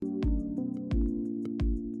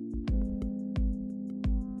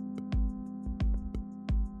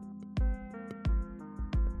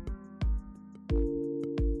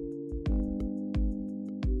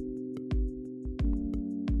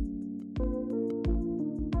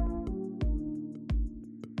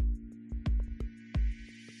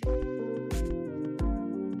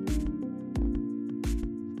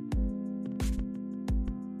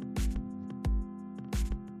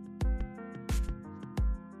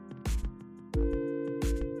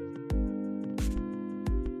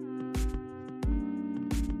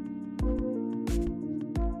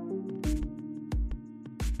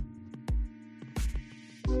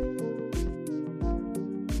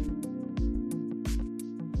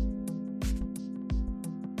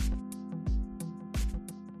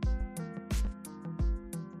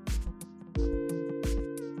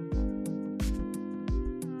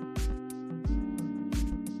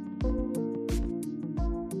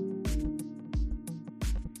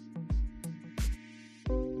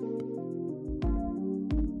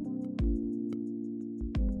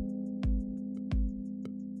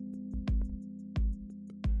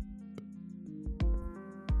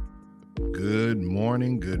Good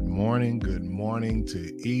morning, good morning, good morning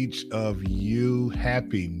to each of you.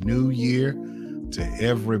 Happy New Year to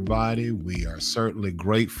everybody. We are certainly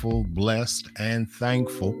grateful, blessed, and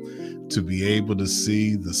thankful to be able to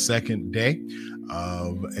see the second day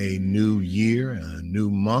of a new year, a new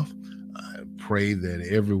month. I pray that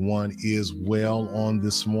everyone is well on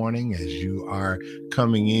this morning as you are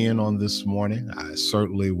coming in on this morning. I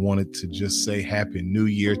certainly wanted to just say Happy New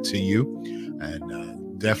Year to you and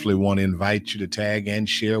definitely want to invite you to tag and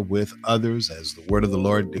share with others as the word of the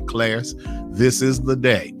Lord declares. This is the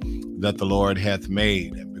day that the Lord hath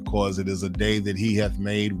made, and because it is a day that he hath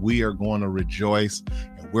made, we are going to rejoice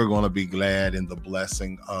and we're going to be glad in the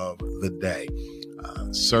blessing of the day.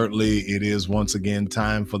 Certainly, it is once again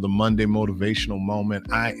time for the Monday motivational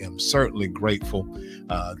moment. I am certainly grateful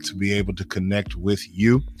to be able to connect with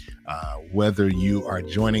you, whether you are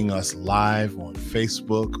joining us live on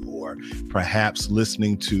Facebook or perhaps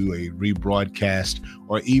listening to a rebroadcast,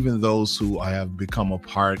 or even those who have become a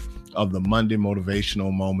part of the Monday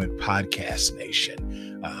Motivational Moment Podcast Nation.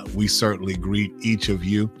 We certainly greet each of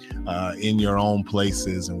you in your own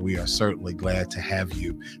places, and we are certainly glad to have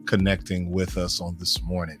you connecting with us on this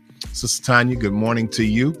morning. Sister Tanya, good morning to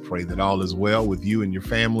you. Pray that all is well with you and your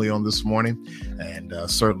family on this morning, and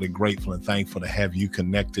certainly grateful and thankful to have you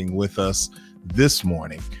connecting with us this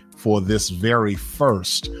morning for this very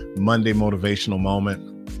first Monday Motivational Moment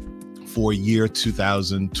for year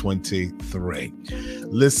 2023.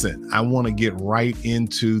 Listen, I want to get right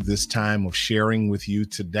into this time of sharing with you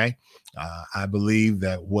today. I believe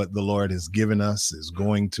that what the Lord has given us is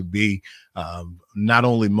going to be not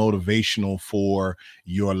only motivational for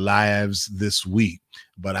your lives this week,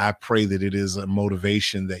 but I pray that it is a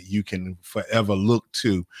motivation that you can forever look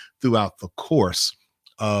to throughout the course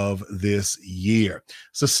of this year.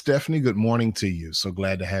 So Stephanie, good morning to you. So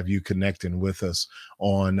glad to have you connecting with us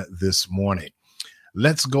on this morning.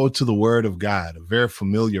 Let's go to the Word of God, a very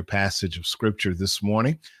familiar passage of Scripture this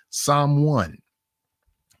morning, Psalm 1.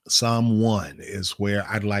 Psalm 1 is where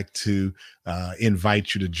I'd like to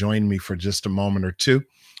invite you to join me for just a moment or two.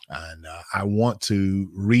 And I want to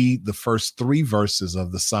read the first three verses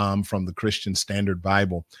of the Psalm from the Christian Standard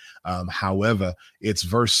Bible. However, it's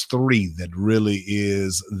verse 3 that really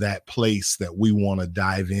is that place that we want to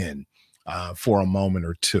dive in for a moment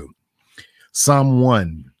or two. Psalm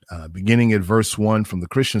 1, beginning at verse 1 from the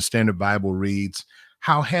Christian Standard Bible reads,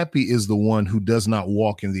 "How happy is the one who does not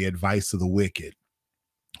walk in the advice of the wicked,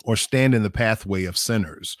 or stand in the pathway of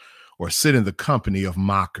sinners, or sit in the company of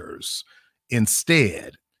mockers.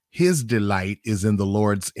 Instead, his delight is in the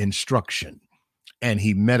Lord's instruction, and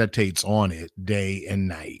he meditates on it day and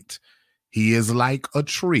night. He is like a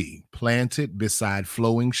tree planted beside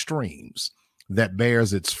flowing streams that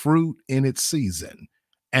bears its fruit in its season,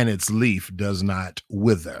 and its leaf does not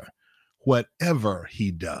wither. Whatever he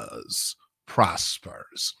does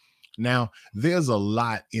prospers." Now, there's a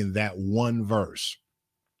lot in that one verse.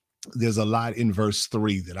 There's a lot in verse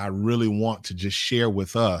 3 that I really want to just share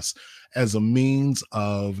with us as a means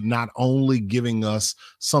of not only giving us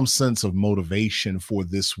some sense of motivation for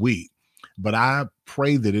this week, but I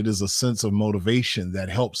pray that it is a sense of motivation that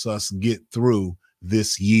helps us get through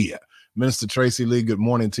this year. Minister Tracy Lee, good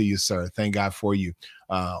morning to you, sir. Thank God for you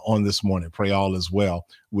on this morning. Pray all is well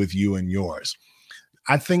with you and yours.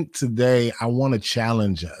 I think today I want to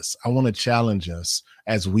challenge us. I want to challenge us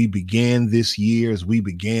as we begin this year, as we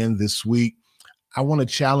begin this week. I want to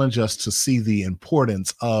challenge us to see the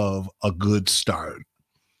importance of a good start.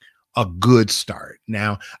 A good start.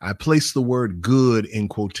 Now, I place the word good in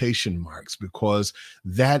quotation marks because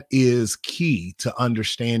that is key to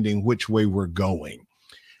understanding which way we're going.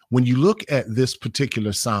 When you look at this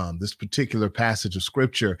particular psalm, this particular passage of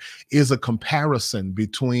scripture is a comparison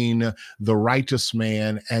between the righteous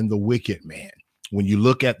man and the wicked man. When you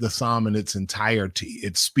look at the psalm in its entirety,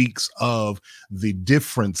 it speaks of the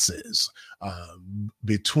differences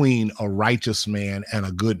between a righteous man and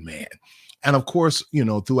a good man. And of course, you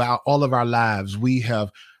know, throughout all of our lives, we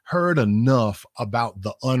have heard enough about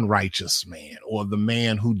the unrighteous man, or the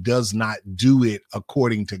man who does not do it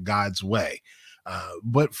according to God's way.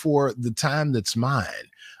 But for the time that's mine,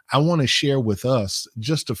 I want to share with us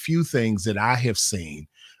just a few things that I have seen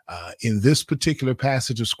in this particular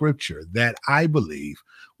passage of scripture that I believe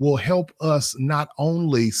will help us not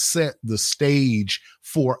only set the stage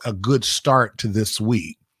for a good start to this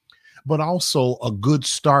week, but also a good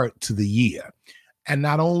start to the year. And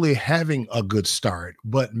not only having a good start,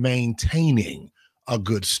 but maintaining a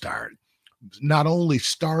good start. Not only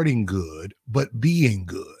starting good, but being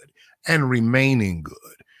good and remaining good.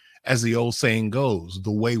 As the old saying goes,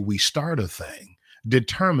 the way we start a thing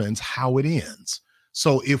determines how it ends.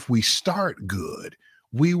 So if we start good,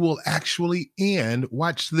 we will actually end,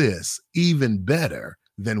 watch this, even better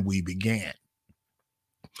than we began.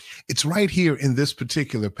 It's right here in this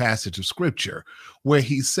particular passage of scripture where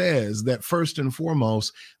he says that first and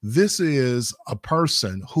foremost, this is a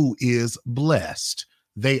person who is blessed.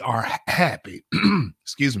 They are happy.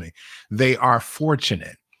 Excuse me. They are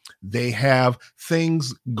fortunate. They have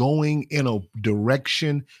things going in a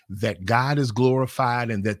direction that God is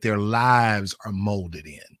glorified and that their lives are molded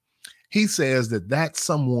in. He says that that's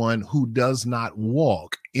someone who does not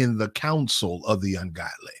walk in the counsel of the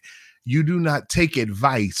ungodly. You do not take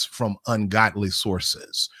advice from ungodly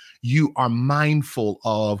sources. You are mindful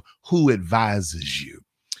of who advises you.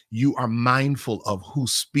 You are mindful of who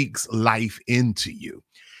speaks life into you.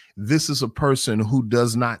 This is a person who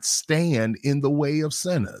does not stand in the way of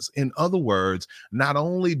sinners. In other words, not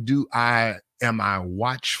only am I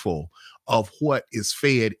watchful of what is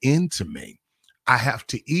fed into me, I have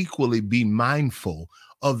to equally be mindful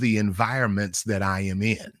of the environments that I am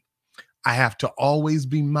in. I have to always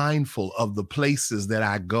be mindful of the places that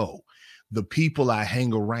I go, the people I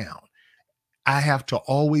hang around. I have to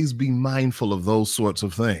always be mindful of those sorts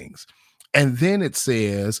of things. And then it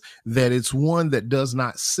says that it's one that does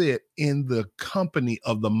not sit in the company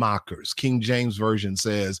of the mockers. King James Version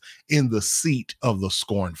says, in the seat of the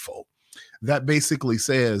scornful. That basically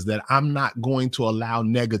says that I'm not going to allow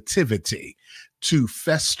negativity to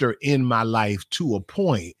fester in my life to a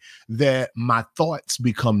point that my thoughts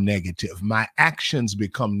become negative, my actions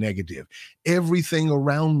become negative, everything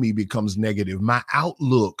around me becomes negative, my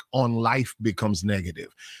outlook on life becomes negative.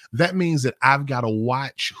 That means that I've got to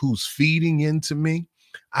watch who's feeding into me.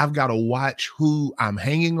 I've got to watch who I'm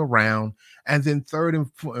hanging around. And then third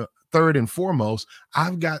and foremost,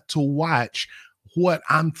 I've got to watch what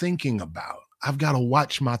I'm thinking about. I've got to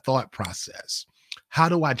watch my thought process. How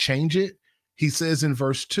do I change it? He says in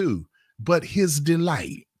verse 2, but his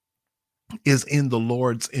delight is in the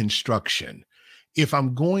Lord's instruction. If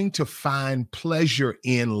I'm going to find pleasure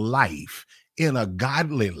in life, in a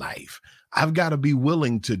godly life, I've got to be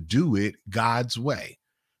willing to do it God's way.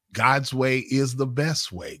 God's way is the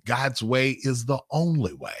best way. God's way is the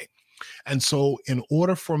only way. And so in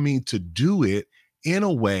order for me to do it in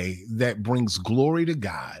a way that brings glory to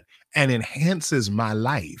God and enhances my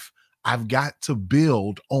life, I've got to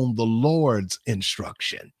build on the Lord's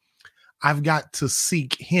instruction. I've got to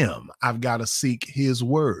seek him. I've got to seek his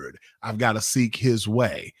word. I've got to seek his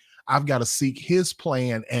way. I've got to seek his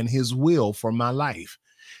plan and his will for my life.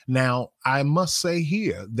 Now, I must say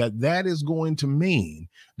here that that is going to mean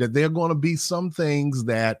that there are going to be some things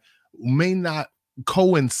that may not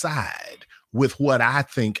coincide with what I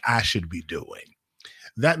think I should be doing.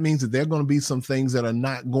 That means that there are going to be some things that are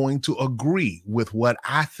not going to agree with what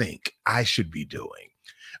I think I should be doing.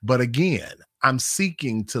 But again, I'm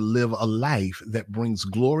seeking to live a life that brings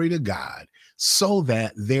glory to God so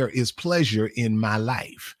that there is pleasure in my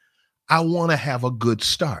life. I want to have a good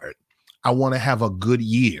start. I want to have a good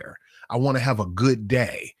year. I want to have a good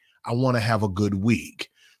day. I want to have a good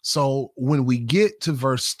week. So when we get to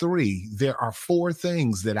verse 3, there are 4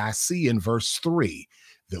 things that I see in verse 3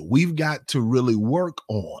 that we've got to really work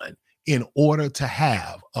on in order to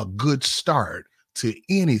have a good start to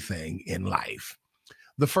anything in life.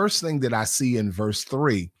 The first thing that I see in verse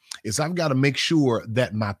 3 is I've got to make sure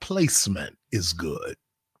that my placement is good.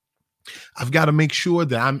 I've got to make sure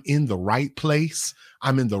that I'm in the right place.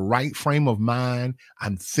 I'm in the right frame of mind.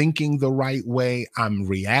 I'm thinking the right way. I'm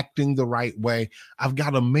reacting the right way. I've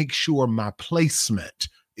got to make sure my placement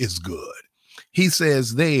is good. He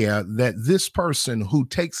says there that this person who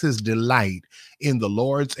takes his delight in the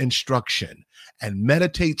Lord's instruction and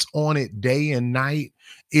meditates on it day and night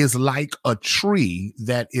is like a tree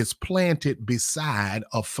that is planted beside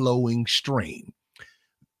a flowing stream.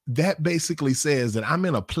 That basically says that I'm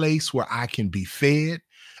in a place where I can be fed.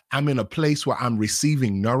 I'm in a place where I'm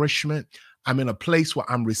receiving nourishment. I'm in a place where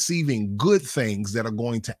I'm receiving good things that are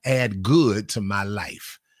going to add good to my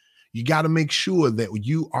life. You got to make sure that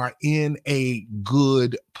you are in a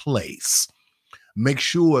good place. Make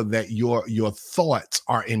sure that your thoughts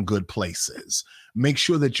are in good places. Make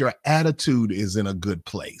sure that your attitude is in a good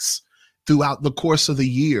place. Throughout the course of the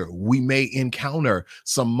year, we may encounter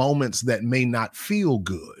some moments that may not feel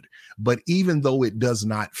good. But even though it does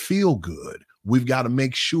not feel good, we've got to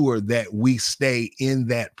make sure that we stay in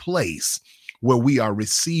that place where we are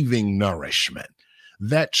receiving nourishment.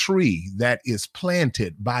 That tree that is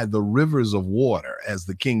planted by the rivers of water, as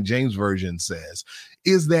the King James Version says,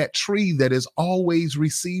 is that tree that is always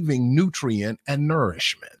receiving nutrient and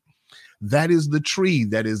nourishment. That is the tree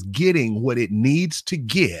that is getting what it needs to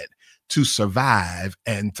get to survive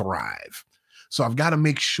and thrive. So I've got to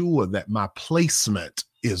make sure that my placement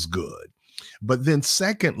is good. But then,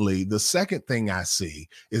 secondly, the second thing I see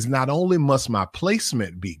is not only must my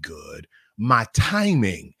placement be good, my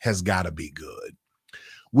timing has got to be good.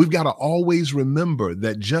 We've got to always remember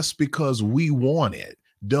that just because we want it,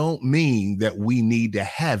 don't mean that we need to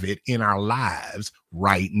have it in our lives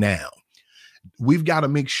right now. We've got to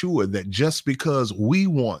make sure that just because we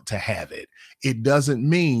want to have it, it doesn't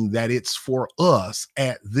mean that it's for us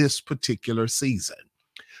at this particular season.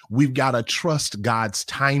 We've got to trust God's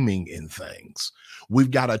timing in things.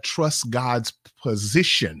 We've got to trust God's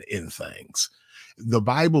position in things. The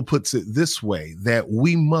Bible puts it this way, that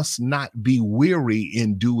we must not be weary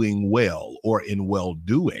in doing well or in well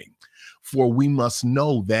doing, for we must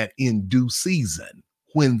know that in due season,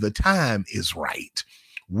 when the time is right,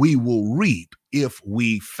 we will reap if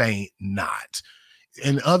we faint not.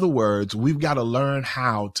 In other words, we've got to learn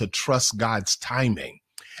how to trust God's timing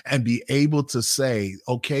and be able to say,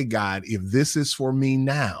 okay, God, if this is for me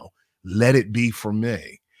now, let it be for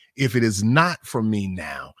me. If it is not for me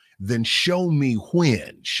now, then show me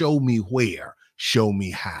when, show me where, show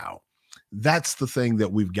me how. That's the thing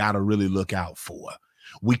that we've got to really look out for.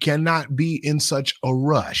 We cannot be in such a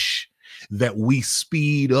rush that we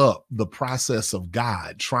speed up the process of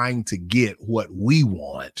God trying to get what we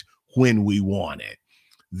want when we want it.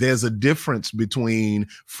 There's a difference between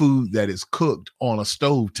food that is cooked on a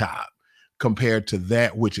stovetop compared to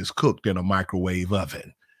that which is cooked in a microwave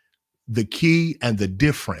oven. The key and the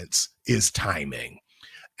difference is timing.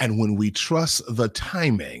 And when we trust the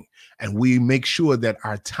timing and we make sure that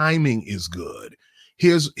our timing is good,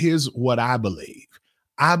 here's what I believe.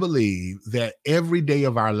 I believe that every day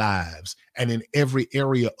of our lives and in every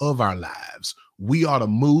area of our lives, we ought to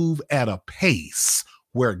move at a pace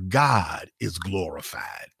where God is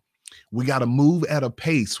glorified. We got to move at a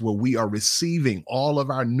pace where we are receiving all of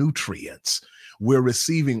our nutrients. We're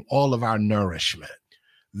receiving all of our nourishment.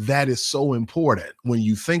 That is so important when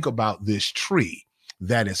you think about this tree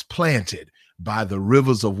that is planted by the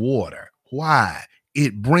rivers of water. Why?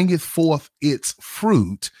 It bringeth forth its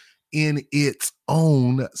fruit in its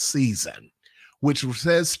own season, which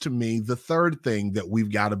says to me the third thing that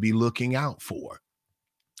we've got to be looking out for.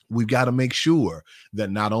 We've got to make sure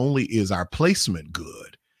that not only is our placement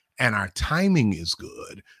good and our timing is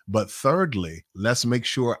good, but thirdly, let's make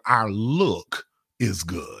sure our look is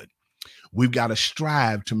good. We've got to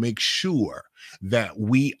strive to make sure that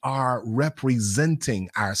we are representing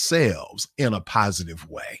ourselves in a positive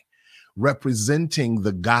way, representing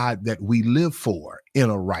the God that we live for in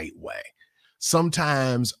a right way.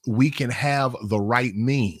 Sometimes we can have the right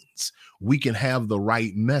means, we can have the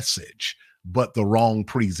right message, but the wrong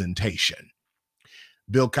presentation.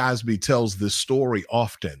 Bill Cosby tells this story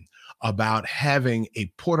often about having a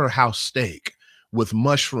porterhouse steak with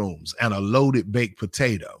mushrooms and a loaded baked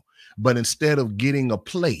potato. But instead of getting a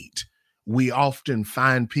plate, we often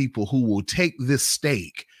find people who will take this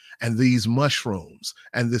steak and these mushrooms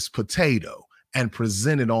and this potato and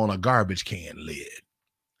present it on a garbage can lid.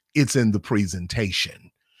 It's in the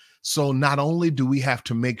presentation. So not only do we have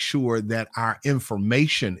to make sure that our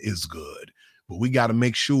information is good, but we got to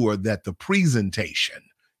make sure that the presentation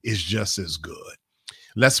is just as good.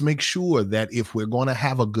 Let's make sure that if we're going to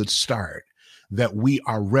have a good start, that we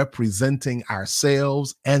are representing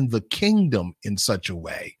ourselves and the kingdom in such a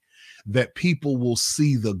way that people will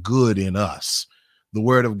see the good in us. The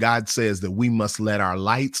word of God says that we must let our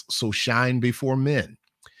lights so shine before men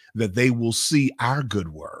that they will see our good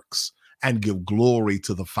works and give glory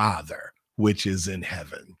to the Father, which is in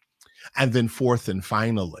heaven. And then fourth and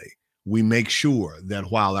finally, we make sure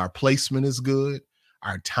that while our placement is good,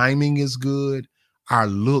 our timing is good, our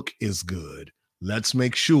look is good, let's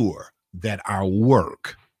make sure that our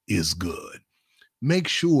work is good. Make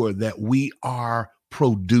sure that we are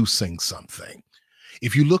producing something.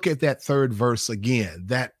 If you look at that third verse again,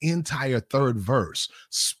 that entire third verse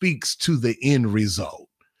speaks to the end result.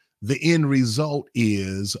 The end result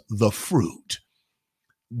is the fruit.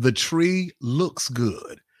 The tree looks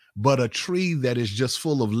good, but a tree that is just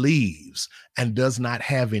full of leaves and does not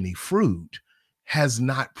have any fruit has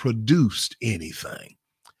not produced anything.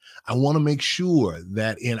 I want to make sure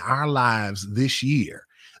that in our lives this year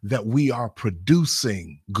that we are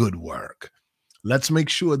producing good work. Let's make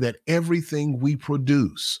sure that everything we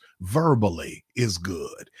produce verbally is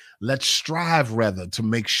good. Let's strive rather to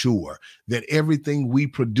make sure that everything we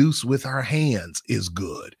produce with our hands is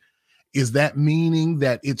good. Is that meaning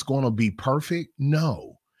that it's going to be perfect?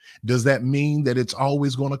 No. Does that mean that it's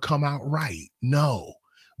always going to come out right? No.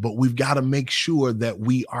 But we've got to make sure that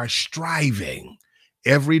we are striving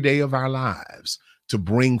every day of our lives to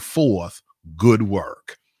bring forth good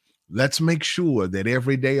work. Let's make sure that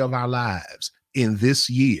every day of our lives in this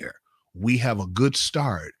year, we have a good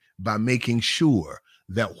start by making sure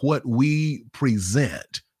that what we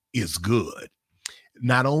present is good.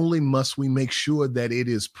 Not only must we make sure that it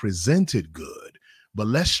is presented good, but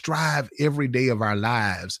let's strive every day of our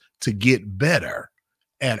lives to get better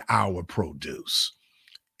at our produce.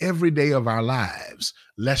 Every day of our lives,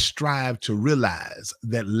 let's strive to realize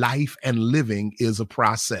that life and living is a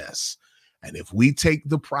process. And if we take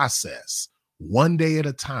the process one day at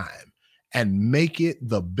a time and make it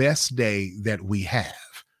the best day that we have,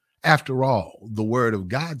 after all, the word of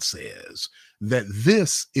God says that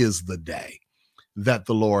this is the day that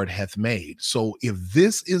the Lord hath made. So if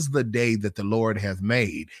this is the day that the Lord hath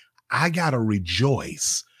made, I got to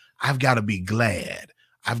rejoice. I've got to be glad.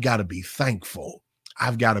 I've got to be thankful.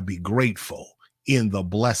 I've got to be grateful in the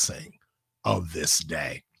blessing of this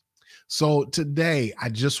day. So today, I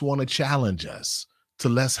just want to challenge us to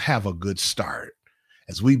let's have a good start.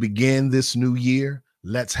 As we begin this new year,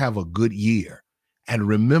 let's have a good year. And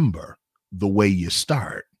remember, the way you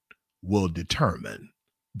start will determine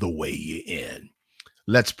the way you end.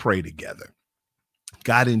 Let's pray together.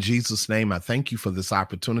 God, in Jesus' name, I thank you for this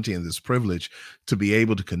opportunity and this privilege to be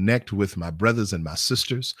able to connect with my brothers and my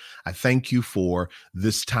sisters. I thank you for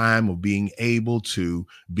this time of being able to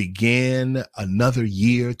begin another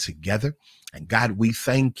year together. And God, we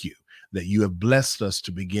thank you that you have blessed us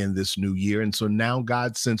to begin this new year. And so now,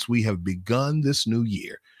 God, since we have begun this new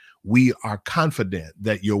year, we are confident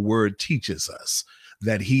that your word teaches us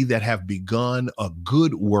that he that have begun a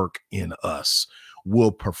good work in us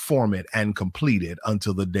will perform it and complete it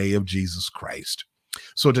until the day of Jesus Christ.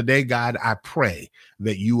 So today, God, I pray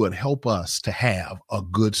that you would help us to have a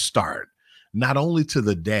good start, not only to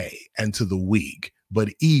the day and to the week, but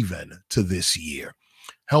even to this year.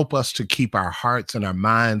 Help us to keep our hearts and our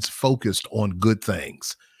minds focused on good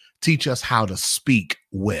things. Teach us how to speak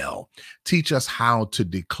well. Teach us how to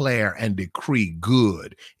declare and decree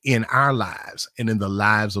good in our lives and in the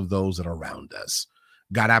lives of those that are around us.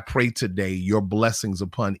 God, I pray today your blessings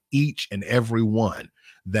upon each and every one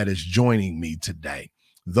that is joining me today.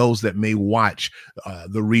 Those that may watch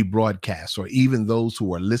the rebroadcast, or even those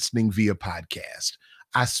who are listening via podcast.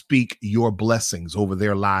 I speak your blessings over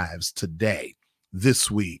their lives today,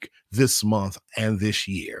 this week, this month, and this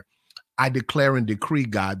year. I declare and decree,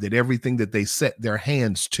 God, that everything that they set their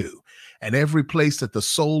hands to and every place that the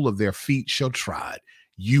sole of their feet shall trod,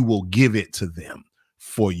 you will give it to them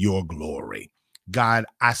for your glory. God,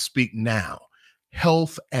 I speak now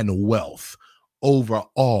health and wealth over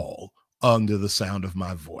all under the sound of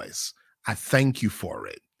my voice. I thank you for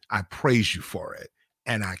it. I praise you for it.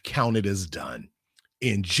 And I count it as done.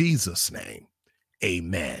 In Jesus' name,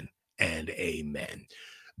 amen and amen.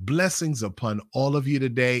 Blessings upon all of you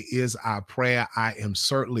today is our prayer. I am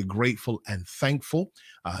certainly grateful and thankful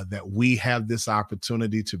that we have this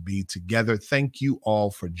opportunity to be together. Thank you all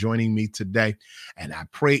for joining me today. And I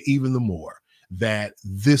pray even the more that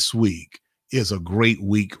this week is a great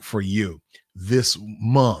week for you. This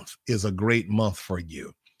month is a great month for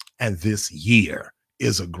you. And this year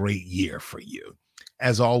is a great year for you.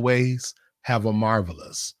 As always, have a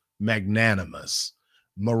marvelous, magnanimous,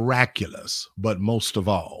 miraculous, but most of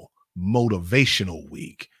all, motivational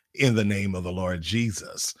week in the name of the Lord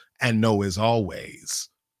Jesus. And know, as always,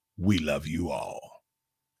 we love you all.